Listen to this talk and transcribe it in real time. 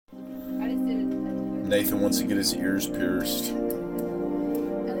Nathan wants to get his ears pierced. Are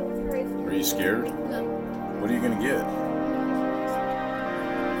you scared? No. What are you going to get?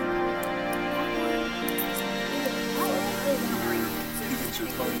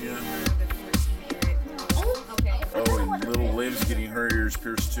 Oh, and little Liv's getting her ears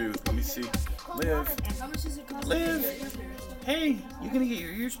pierced too. Let me see. Liv. Liv. Hey, you going to get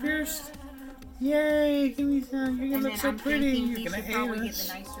your ears pierced? Yay, give me some. You're going to look so pretty. You're going to hate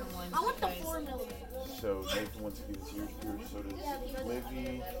us. I want the 4mm. So Nathan wants to get his ears pierced, so does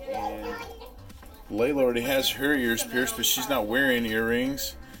Livy, and Layla already has her ears pierced, but she's not wearing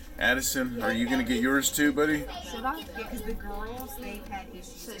earrings. Addison, are you going to get yours too, buddy? Should I? Yeah, because the girls, they've had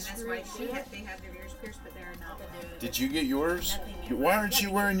issues, and that's why they have their ears pierced, but they're not. Did you get yours? Why aren't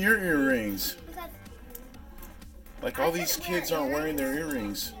you wearing your earrings? Like all these kids aren't wearing their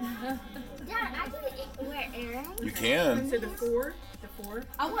earrings. Dad, I can wear earrings. You can. So the four?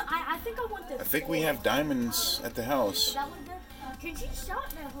 I think I want this. I think we have diamonds at the house. Can she shot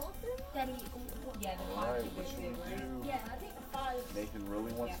the whole thing? Daddy. Yeah, the Alright, what should we do? Yeah, I think the 5. Nathan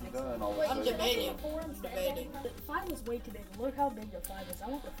really wants them done all of a I'm sudden. debating. The 5 is way too big. Look how big the 5 is. I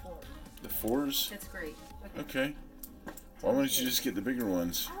want the 4. The 4s? That's great. Okay. Why don't you just get the bigger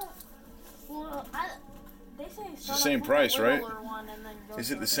ones? Well, they say It's the same price, right? Is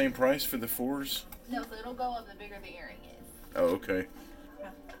it the same? same price for the 4s? No, so it'll go up the bigger the earring is. Oh, okay.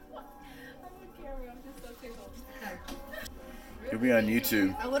 You'll be on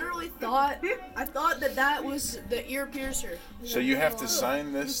YouTube. I literally thought, that was the ear piercer. So you have to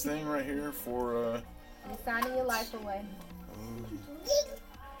sign this thing right here for, You're signing your life away.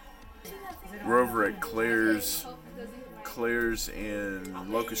 we're over at Claire's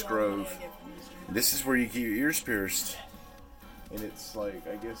in Locust Grove. This is where you get your ears pierced. And it's like,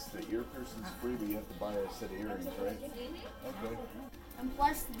 I guess the ear piercing's free, but you have to buy a set of earrings, right? Okay. And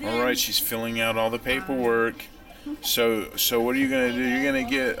plus, All right, she's filling out all the paperwork. So what are you gonna do? You're gonna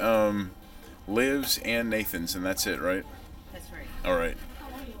get Liv's and Nathan's, and that's it, right? That's right. All right.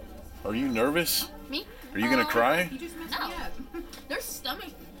 Are you nervous? Me? Are you gonna cry? You just messed me up. Their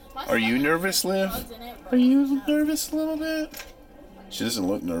stomach. Are you nervous, Liv? Are you nervous a little bit? She doesn't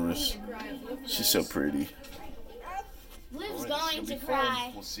look nervous. She's so pretty. Liv's All right, going it's to gonna be fun.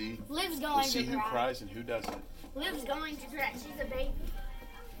 cry. We'll see. Liv's We'll going see to who cry. cries and who doesn't. Liv's going to cry. She's a baby.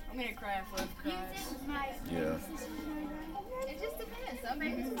 I'm gonna cry if Liv cries. Yeah. It just depends. Some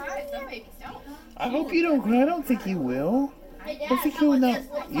babies cry, some babies don't. I hope you don't cry. I don't think you will. I think you will not.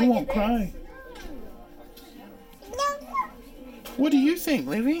 You won't cry. What do you think,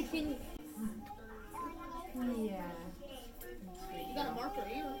 Livy? You gotta mark her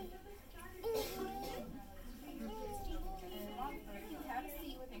ear.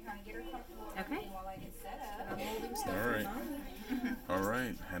 Okay. All right. All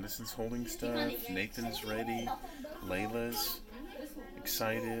right. Addison's holding stuff. Nathan's ready. Layla's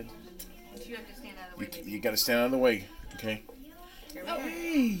excited. You have to stand out of the way. You got to stand out of the way. Okay.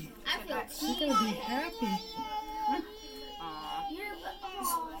 Hey. I feel You're gonna be happy.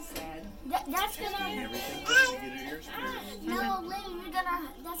 Sad. That's gonna. Everything goes to get her ears pierced. No, Lynn, you're gonna.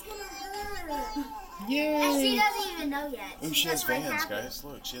 That's gonna hurt. And she Yay. doesn't even know yet. Ooh, she has That's what Vans, happened. guys.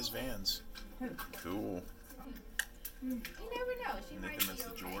 Look, she has Vans. Cool. You never know. She might Nathan be has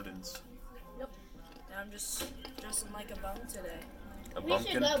the okay. Jordans. I'm just dressing like a bum today. A We should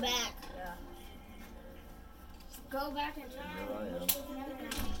bumpkin. go back. Yeah. Go back in time. Here I am.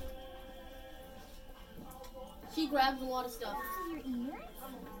 She grabs a lot of stuff.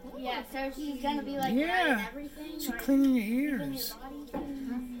 Yeah, so she's gonna be like Yeah. grabbing everything. She's like, cleaning your ears. body.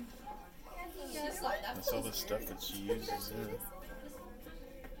 That's all the stuff that she uses.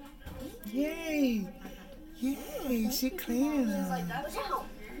 Yay! Yay! She cleaning them. Watch out.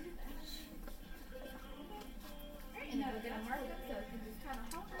 And we're gonna mark it so you just kind of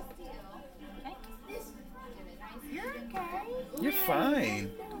hold her still. Okay. You're okay. You're fine.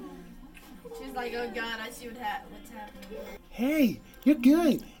 She's like, oh God, I see what's happening. Hey, you're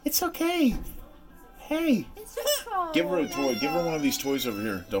good. It's okay. Hey. Give her a toy. Give her one of these toys over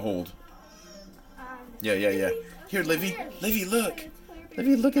here to hold. Yeah. Here, Livy. Livy, look.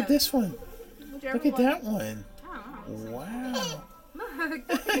 Livy, look at this one. Look at that one. Wow.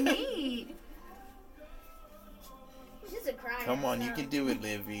 Look, neat. She's a crying. Come on, you can do it,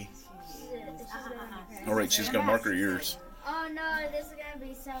 Livy. She's gonna All right, she's gonna mark her ears. Oh no, this is gonna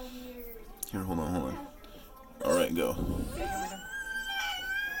be so weird. Here, hold on. All right, go.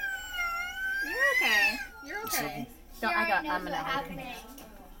 You're okay. You're okay. She already knows what's happening.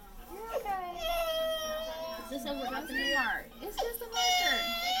 You're okay. Is this ever happening? Mark. It's just a marker.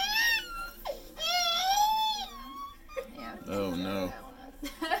 Yeah. Oh no.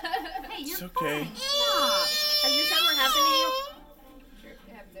 Hey, It's you're okay. fine. happened to you? Sure, it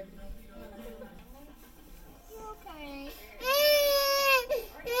happens every day. Okay.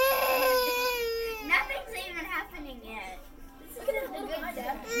 Nothing's even happening yet. This is a good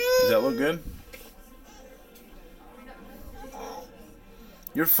step. Does that look good?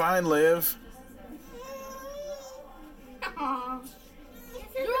 You're fine, Liv.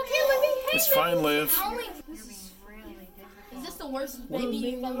 You're okay, Libby? Hey, It's fine, Liv. Is this the worst baby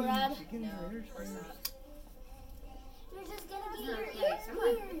you've ever had? No. You're just gonna get your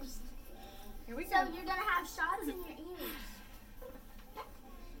ears. Here we So go. you're gonna have shots in your ears.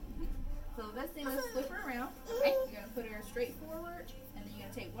 So the best thing is flip her around. Okay. You're gonna put her straight forward, and then you're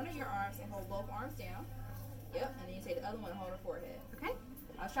gonna take one of your arms and hold both arms down. Yep. And then you take the other one and hold her forehead. Okay.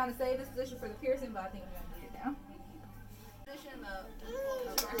 I was trying to save this position for the piercing, but I think we're gonna need it now. Position of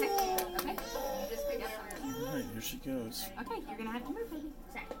okay. Okay. You just pick up your. All right, here she goes. Okay. You're gonna have to move, baby.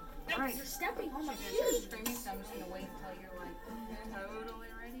 All right. You're stepping. Oh my You're gosh. screaming, so I'm just gonna wait until you're like totally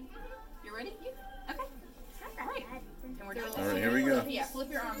ready. You ready? Yeah. Okay. All right. And we're doing. All right, here we go. Yeah. Flip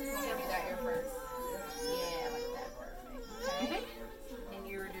your arms. We're gonna do that ear first. Yeah, like that. Perfect. Okay. And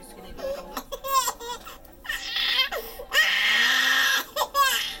you're just gonna do it a little.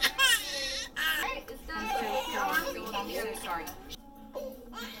 Alright, it's done. I'm so sorry.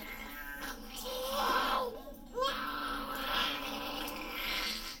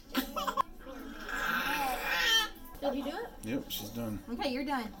 Did you do it? Yep, she's done. Okay, you're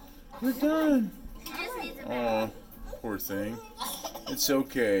done. We're done. Just needs a Aw, poor thing. It's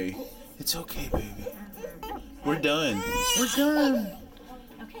okay. It's okay, baby. We're done. We're done.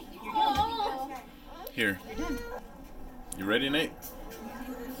 Okay, you're done. Here. You ready, Nate?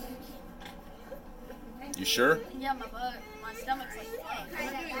 You sure? Yeah, my butt, my stomach's like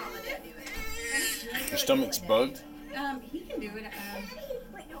Your stomach's bugged? He can do it.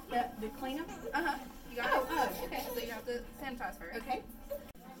 Wait, no. The cleanup? Uh-huh. You got it? Oh, okay. So you have to sanitize first. Okay.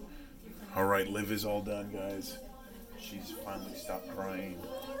 All right, Liv is all done, guys. She's finally stopped crying.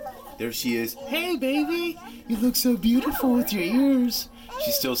 There she is. Hey, baby. You look so beautiful with your ears.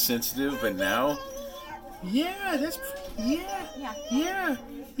 She's still sensitive, but now... Yeah, that's... Yeah.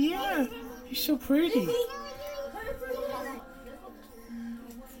 You're so pretty.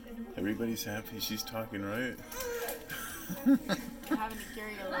 Everybody's happy she's talking, right? I'm having to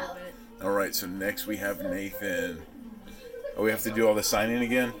carry a little bit. All right, so next we have Nathan. Oh, we have to do all the signing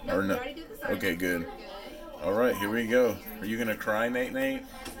again? Or no? Okay, good. All right, here we go. Are you going to cry, Nate? Yep,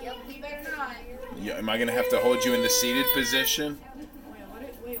 you better not. Yeah, am I going to have to hold you in the seated position?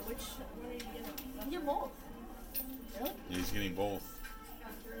 Wait, which one are you getting? You're both. Really? Yeah, he's getting both.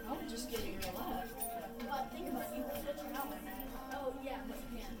 I'm just getting your left. But think about it, you can switch around with that. Oh, yeah, but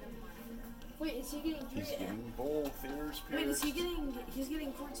you can't. Wait, is he getting He's three? getting both ears Wait, is pierced. he getting? He's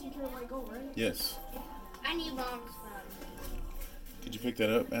getting 14 karat white gold, right? Yes. I need mom's phone. Could you pick that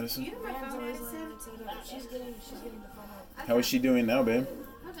up, Addison? Mom's always letting it set up. She's getting the phone up. How is she doing now, babe?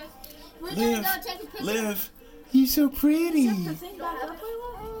 Okay. We're Liv, gonna go take a picture. Liv, you so pretty. The thing back up.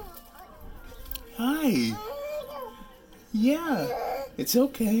 Hi. Yeah, it's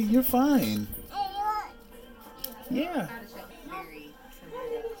okay. You're fine. Yeah.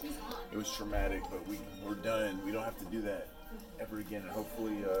 It was traumatic, but we're done. We don't have to do that ever again, and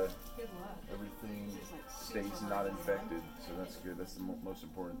hopefully everything stays not infected. So that's good. That's the most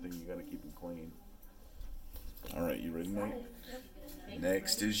important thing. You got to keep them clean. All right, you ready, Nate?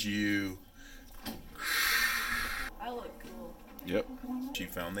 Next is you. I look cool. Yep. She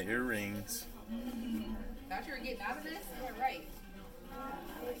found the earrings. Thought you were getting out of this? Yeah, right.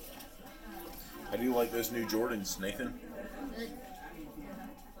 How do you like those new Jordans, Nathan?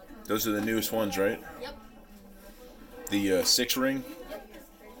 Those are the newest ones, right? Yep. The 6 ring?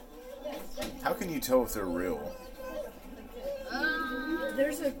 How can you tell if they're real?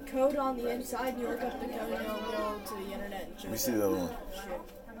 There's a code on the inside. You look up the code and it'll go to the internet and show Let me see the other one. shit.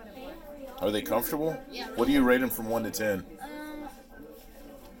 Are they comfortable? Yeah. What do you rate them from 1 to 10?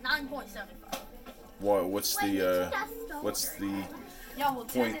 9.75. What's the Yeah, well,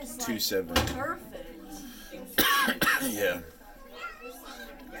 10 is like 0.27? perfect. Yeah.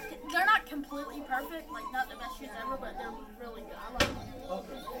 They're not completely perfect, like not the best shoes ever, but they're really good. I like them.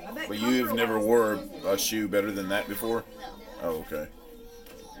 I bet But you've comfortable- never wore a shoe better than that before? No, Oh, okay.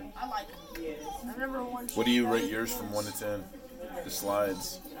 I like them. I've never worn. What do you rate yours from 1 to 10? The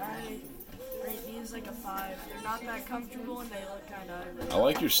slides. I rate these like a 5. They're not that comfortable and they look kind of ugly. I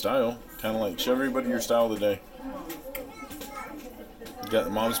like your style. Kind of like, show everybody your style today. You got the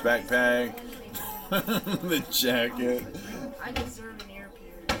mom's backpack, the jacket. I deserve an ear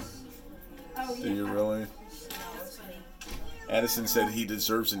pierce. Do you really? Addison said he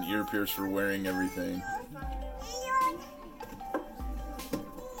deserves an ear pierce for wearing everything.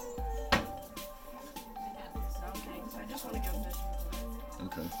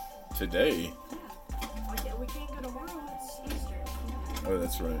 Today? We can't go tomorrow. It's Easter. Oh,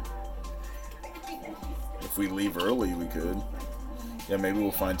 that's right. If we leave early, we could. Yeah, maybe we'll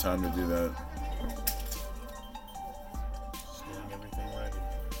find time to do that. Just getting everything ready.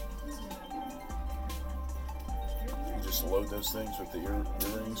 You just load those things with the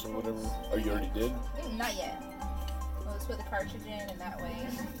earrings or whatever. Oh, you already did? Not yet. We'll just put the cartridge in, and that way,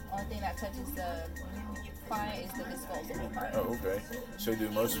 only thing that touches the client is the disposable part. Oh, okay. So do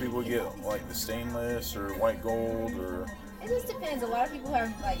most people get like the stainless or white gold or? It just depends. A lot of people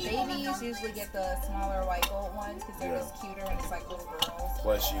have, like, babies usually get the smaller white gold ones because they're just cuter and it's like little girls.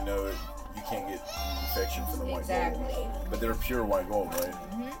 Plus, you know, you can't get infection from the white gold. But they're pure white gold, right?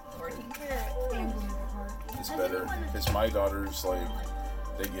 14 karat. It's better because my daughters, like,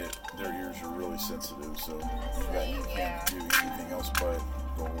 their ears are really sensitive, so you can't do anything else but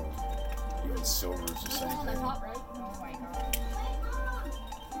gold. Even silver is the same thing. Oh my god.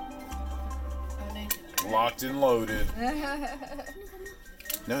 Locked and loaded.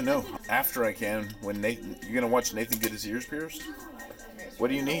 No. After I can, when Nathan, you're gonna watch Nathan get his ears pierced. What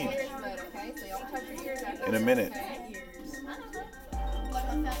do you need? In a minute.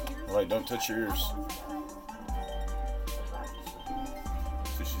 All right, don't touch your ears.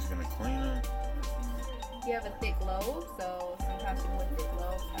 So she's gonna clean them. You have a thick lobe, so sometimes people with thick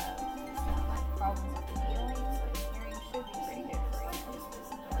lobes have problems with the healing. So your hearing should be pretty good for you.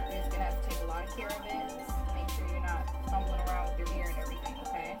 You're just gonna have to take a lot of care of it. Make sure you're not fumbling around with your ear and everything,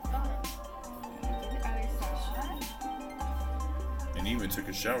 okay? Do the other side. And he even took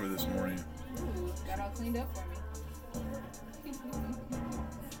a shower this morning. Ooh, got all cleaned up for me.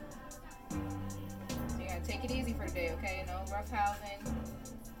 So you gotta take it easy for today, okay? No rough housing.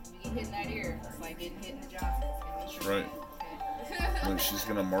 You get hit in that ear. It's like getting hit in the jaw. That's right. Okay. Look, she's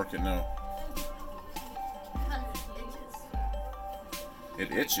gonna mark it now.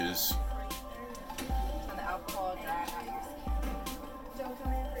 It itches. On the alcohol dry out your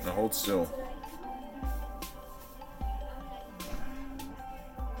skin. Now hold still.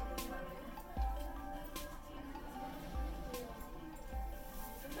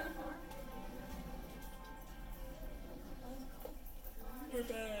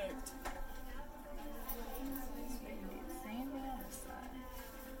 Perfect. Same thing on this side.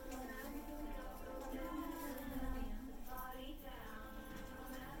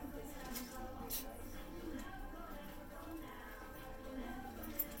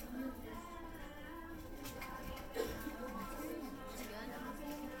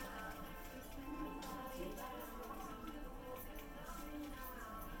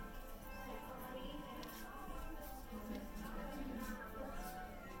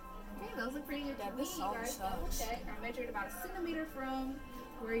 Those look pretty good. Yeah, this song sucks. Okay, I measured about a centimeter from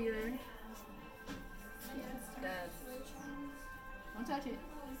where your does. Don't touch it.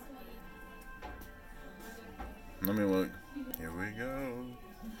 Let me look. Here we go.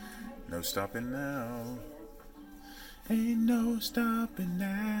 No stopping now. Ain't no stopping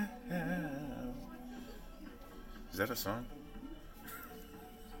now. Is that a song?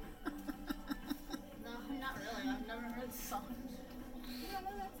 No, not really. I've never heard the song.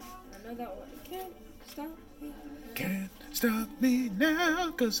 I know that one. Can't stop me. Can't stop me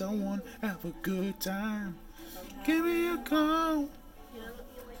now, 'cause I want to have a good time. Give me a call.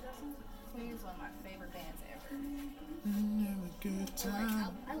 Queen is one of my favorite bands ever. Have a good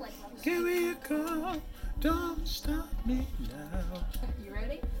time. I like Locust. Give me a call. Don't stop me now. You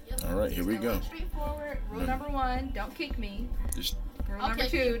ready? All right, here we go. Straight forward. Rule number 1, don't kick me. Just Rule number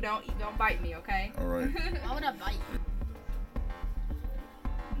 2, don't bite me, okay? all right. Why would I bite you?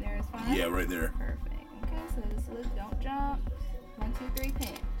 There's fine. Yeah, right there. Perfect. Okay, so just look, don't jump. 1, 2, 3,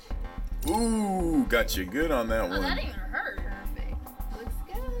 pinch. Ooh, got you good on that Oh, that one. didn't even hurt. Perfect. Looks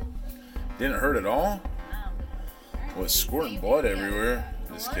good. Didn't hurt at all. No. Well, it's squirting blood everywhere.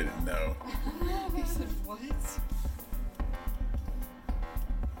 Just kidding. No. He said what?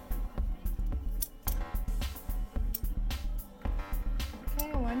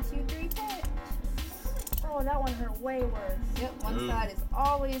 Okay, 1, 2, 3, pinch. Oh, that one hurt way worse. Yep, one Ooh. side is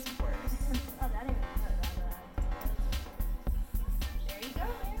always worse. Oh, that didn't even hurt that There you go,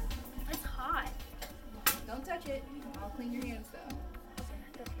 man. bad. It's hot. Don't touch it. I'll clean your hands though.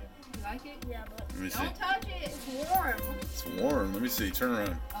 You like it? Yeah, but Let me see. Don't touch it. it's warm. It's warm. Let me see. Turn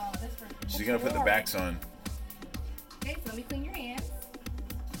around. Oh, that's for. She's gonna put the backs on. Okay, so let me clean your hands.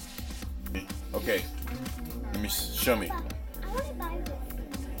 Okay. Let me show me. I want to buy this.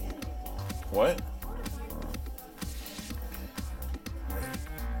 What?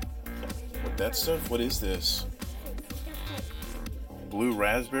 What that stuff? What is this? Blue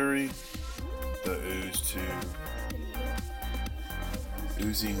raspberry? The ooze too.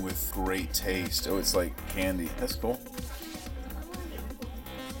 Oozing with great taste. Oh, it's like candy. That's cool.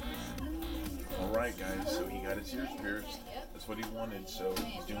 Alright guys, so he got his ears pierced. That's what he wanted, so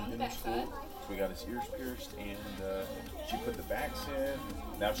he's doing it in school. So we got his ears pierced, and she put the backs in.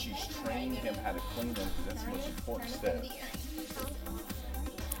 Now she's training him how to clean them, because that's the most important step.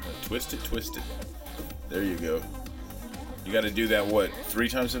 Twist it, twist it. There you go. You got to do that, what, 3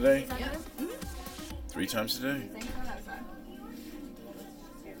 times a day? 3 times a day?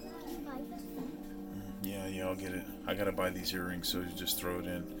 Yeah, I'll get it. I got to buy these earrings, so you just throw it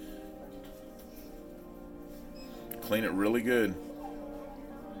in. Clean it really good.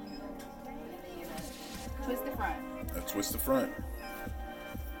 Twist the front. Twist the front.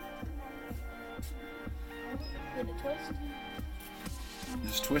 Did it twist?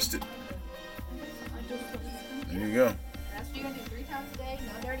 Just twist it. There you go. That's what you're going to do 3 times a day.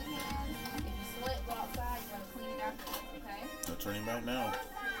 No dirty hands. If you sweat, go outside. You're going to clean it after, okay? I'll turn him back now.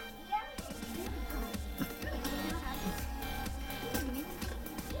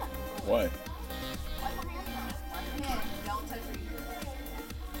 Why? Don't touch your ears.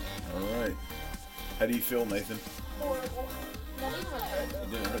 Alright. How do you feel, Nathan? Horrible. That didn't really hurt though. It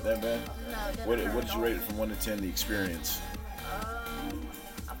didn't hurt that bad? No, it didn't What hurt did you rate it from 1 to 10, the experience?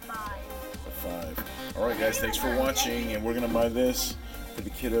 A 5. A 5. Alright guys, thanks for watching, and we're going to buy this for the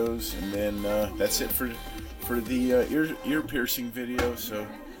kiddos, and then that's it for the ear piercing video, so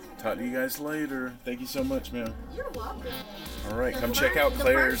talk to you guys later. Thank you so much, man. You're welcome. Alright, come check out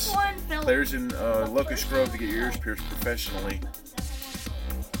Claire's in Locust Grove to get your ears pierced professionally.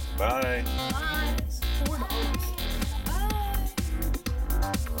 Bye. $4.